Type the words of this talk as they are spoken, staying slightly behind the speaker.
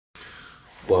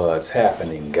What's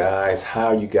happening, guys? How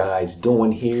are you guys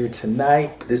doing here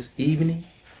tonight, this evening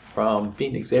from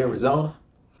Phoenix, Arizona?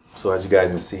 So as you guys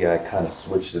can see, I kind of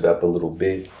switched it up a little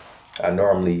bit. I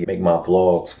normally make my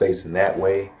vlogs facing that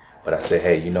way, but I said,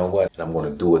 hey, you know what? I'm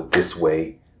going to do it this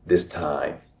way this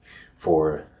time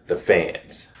for the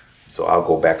fans. So I'll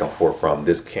go back and forth from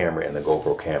this camera and the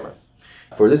GoPro camera.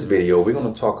 For this video, we're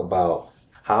going to talk about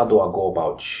how do I go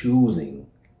about choosing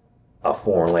a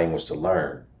foreign language to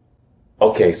learn.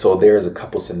 Okay, so there's a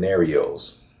couple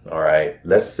scenarios. All right,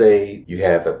 let's say you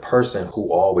have a person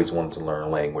who always wanted to learn a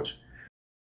language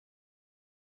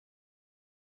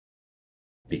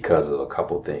because of a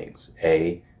couple things.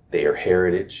 A, their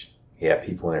heritage. You have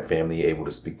people in their family able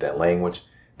to speak that language.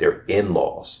 Their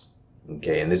in-laws.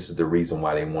 Okay, and this is the reason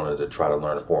why they wanted to try to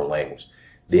learn a foreign language.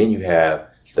 Then you have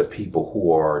the people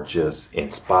who are just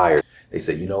inspired. They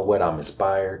say, you know what, I'm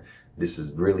inspired. This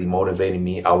is really motivating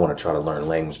me. I want to try to learn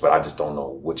language, but I just don't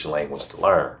know which language to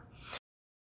learn.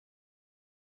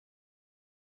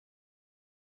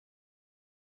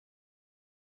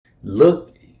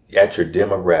 Look at your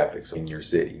demographics in your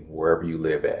city, wherever you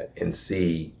live at, and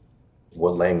see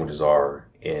what languages are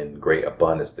in great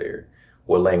abundance there.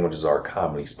 What languages are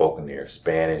commonly spoken there?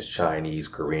 Spanish, Chinese,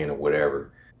 Korean, or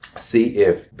whatever. See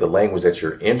if the language that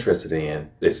you're interested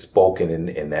in is spoken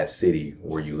in that city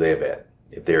where you live at.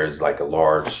 If there is like a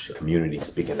large community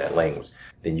speaking that language,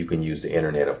 then you can use the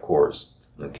internet, of course.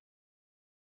 Okay.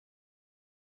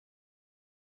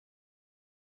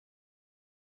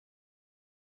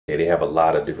 They have a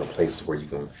lot of different places where you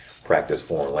can practice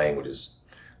foreign languages.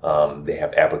 They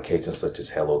have applications such as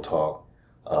HelloTalk.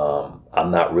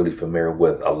 I'm not really familiar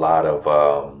with a lot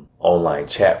of online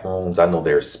chat rooms. I know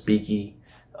there's Speaky.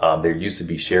 There used to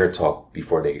be ShareTalk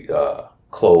before they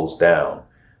closed down.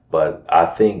 But I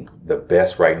think the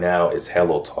best right now is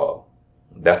HelloTalk.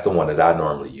 That's the one that I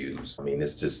normally use. I mean,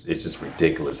 it's just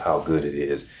ridiculous how good it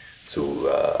is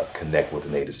to connect with the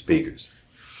native speakers.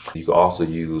 You can also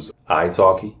use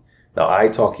italki. Now,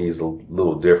 italki is a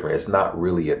little different. It's not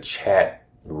really a chat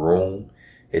room.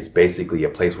 It's basically a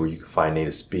place where you can find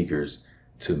native speakers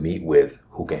to meet with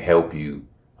who can help you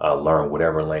learn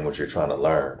whatever language you're trying to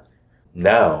learn.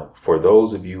 Now, for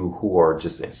those of you who are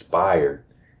just inspired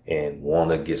and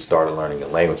want to get started learning a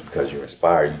language because you're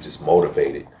inspired, you just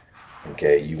motivated.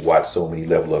 Okay, you watch so many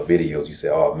level up videos, you say,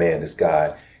 oh man, this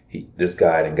guy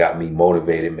done got me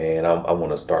motivated, man. I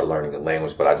want to start learning a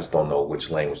language, but I just don't know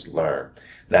which language to learn.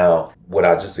 Now, what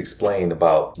I just explained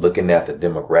about looking at the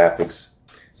demographics,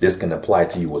 this can apply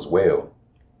to you as well.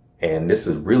 And this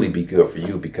will really be good for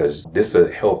you because this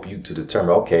will help you to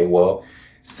determine, okay, well,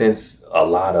 since there are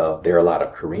a lot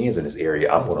of Koreans in this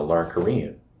area, I'm going to learn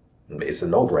Korean. It's a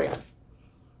no-brainer.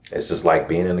 It's just like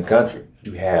being in the country.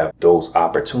 You have those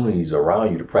opportunities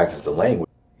around you to practice the language.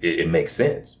 It makes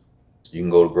sense. You can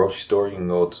go to the grocery store, you can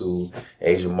go to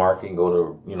Asian market, you can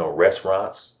go to,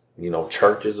 restaurants,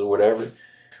 churches or whatever.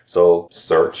 So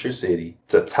search your city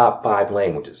to top 5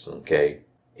 languages, okay,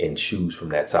 and choose from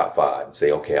that top 5 and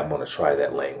say, okay, I'm going to try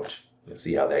that language and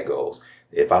see how that goes.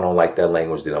 If I don't like that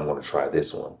language, then I'm going to try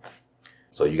this one.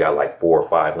 So you got like 4 or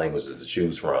 5 languages to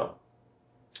choose from.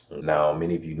 Now,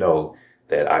 many of you know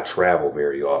that I travel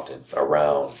very often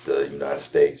around the United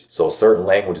States. So certain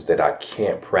languages that I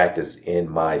can't practice in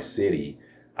my city,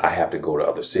 I have to go to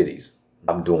other cities.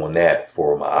 I'm doing that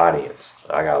for my audience.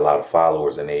 I got a lot of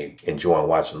followers and they enjoy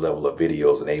watching level up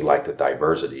videos and they like the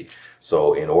diversity.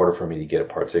 So in order for me to get a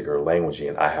particular language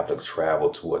in, I have to travel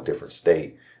to a different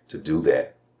state to do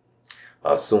that.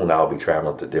 Soon I'll be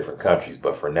traveling to different countries,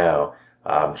 but for now,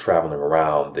 I'm traveling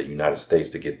around the United States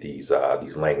to get these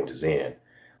languages in.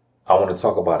 I want to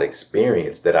talk about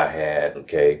experience that I had,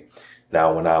 okay?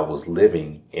 Now, when I was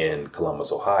living in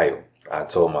Columbus, Ohio, I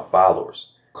told my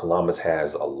followers, Columbus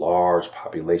has a large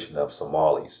population of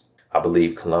Somalis. I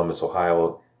believe Columbus,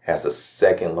 Ohio has the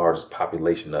second largest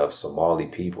population of Somali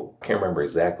people. I can't remember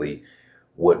exactly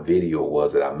what video it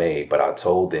was that I made, but I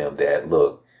told them that,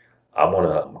 look, I'm going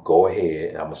to go ahead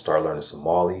and I'm going to start learning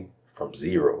Somali from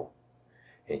zero.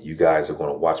 And you guys are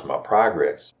going to watch my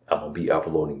progress. I'm going to be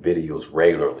uploading videos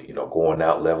regularly, going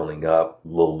out, leveling up,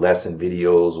 little lesson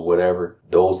videos or whatever,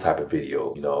 those type of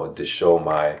videos, to show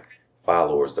my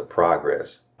followers the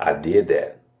progress. I did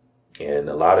that. And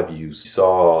a lot of you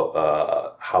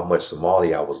saw how much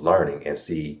Somali I was learning. And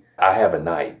see, I have an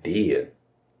idea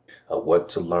of what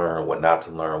to learn, what not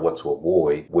to learn, what to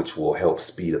avoid, which will help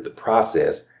speed up the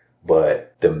process.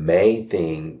 But the main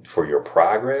thing for your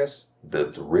progress,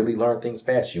 to really learn things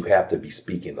fast, you have to be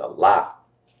speaking a lot.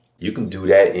 You can do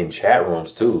that in chat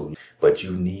rooms too, but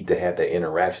you need to have that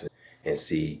interaction. And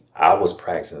see, I was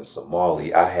practicing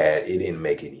Somali. It didn't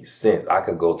make any sense. I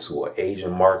could go to an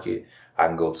Asian market, I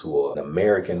can go to an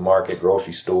American market,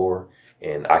 grocery store,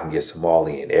 and I can get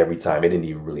Somali. And every time, it didn't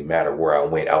even really matter where I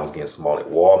went. I was getting Somali at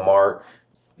Walmart,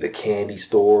 the candy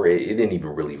store. It didn't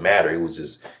even really matter. It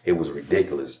was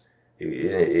ridiculous.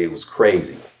 It was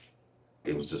crazy.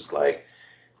 It was just like,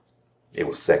 it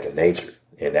was second nature.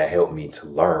 And that helped me to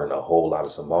learn a whole lot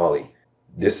of Somali.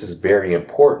 This is very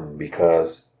important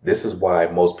because this is why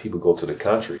most people go to the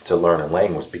country to learn a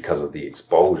language, because of the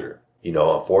exposure. You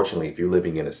know, unfortunately, if you're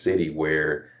living in a city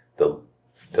where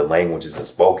the language isn't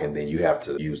spoken, then you have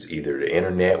to use either the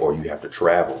internet or you have to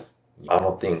travel. I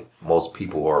don't think most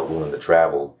people are willing to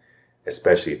travel,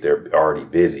 especially if they're already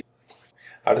busy.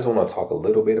 I just want to talk a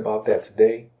little bit about that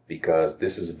today because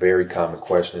this is a very common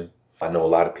question. I know a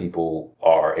lot of people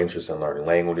are interested in learning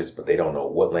languages, but they don't know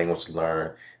what language to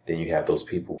learn. Then you have those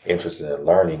people interested in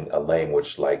learning a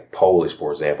language like Polish,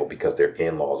 for example, because their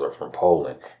in-laws are from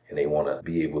Poland and they want to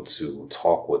be able to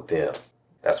talk with them.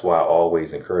 That's why I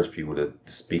always encourage people to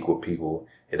speak with people.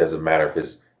 It doesn't matter if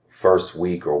it's first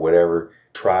week or whatever.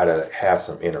 Try to have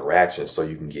some interaction so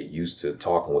you can get used to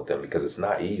talking with them, because it's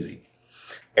not easy.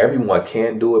 Everyone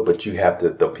can do it, but you have to,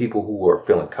 the people who are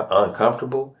feeling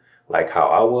uncomfortable, like how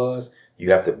I was, you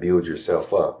have to build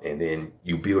yourself up. And then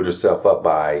you build yourself up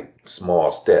by small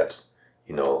steps,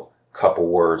 you know, couple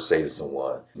words, say to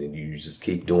someone. And then you just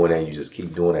keep doing that. You just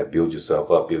keep doing that. Build yourself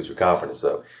up, build your confidence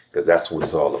up, because that's what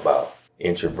it's all about.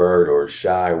 Introvert or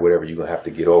shy or whatever, you're going to have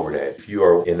to get over that. If you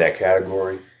are in that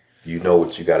category, you know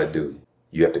what you got to do.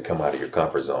 You have to come out of your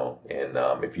comfort zone. And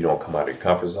if you don't come out of your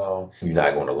comfort zone, you're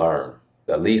not going to learn.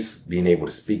 At least being able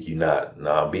to speak, you're not.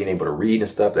 Now, being able to read and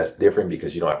stuff, that's different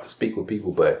because you don't have to speak with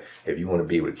people. But if you want to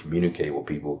be able to communicate with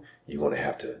people, you're going to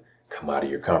have to come out of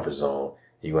your comfort zone.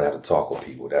 You're going to have to talk with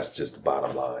people. That's just the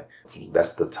bottom line.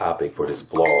 That's the topic for this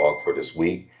vlog for this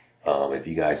week. If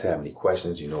you guys have any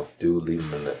questions, you know, leave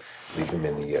them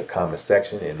in the comment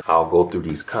section, and I'll go through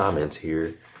these comments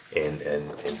here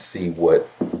and see what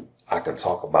I can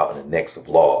talk about in the next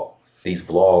vlog. These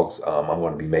vlogs, I'm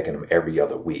going to be making them every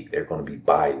other week. They're going to be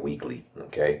bi-weekly.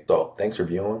 Okay. So thanks for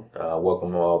viewing.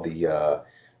 Welcome to all the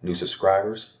new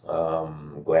subscribers.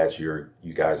 I'm glad you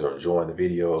guys are enjoying the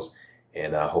videos,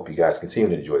 and I hope you guys continue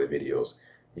to enjoy the videos.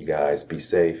 You guys be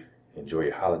safe. Enjoy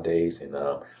your holidays, and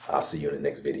I'll see you in the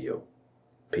next video.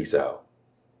 Peace out.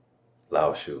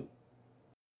 Lao Shu.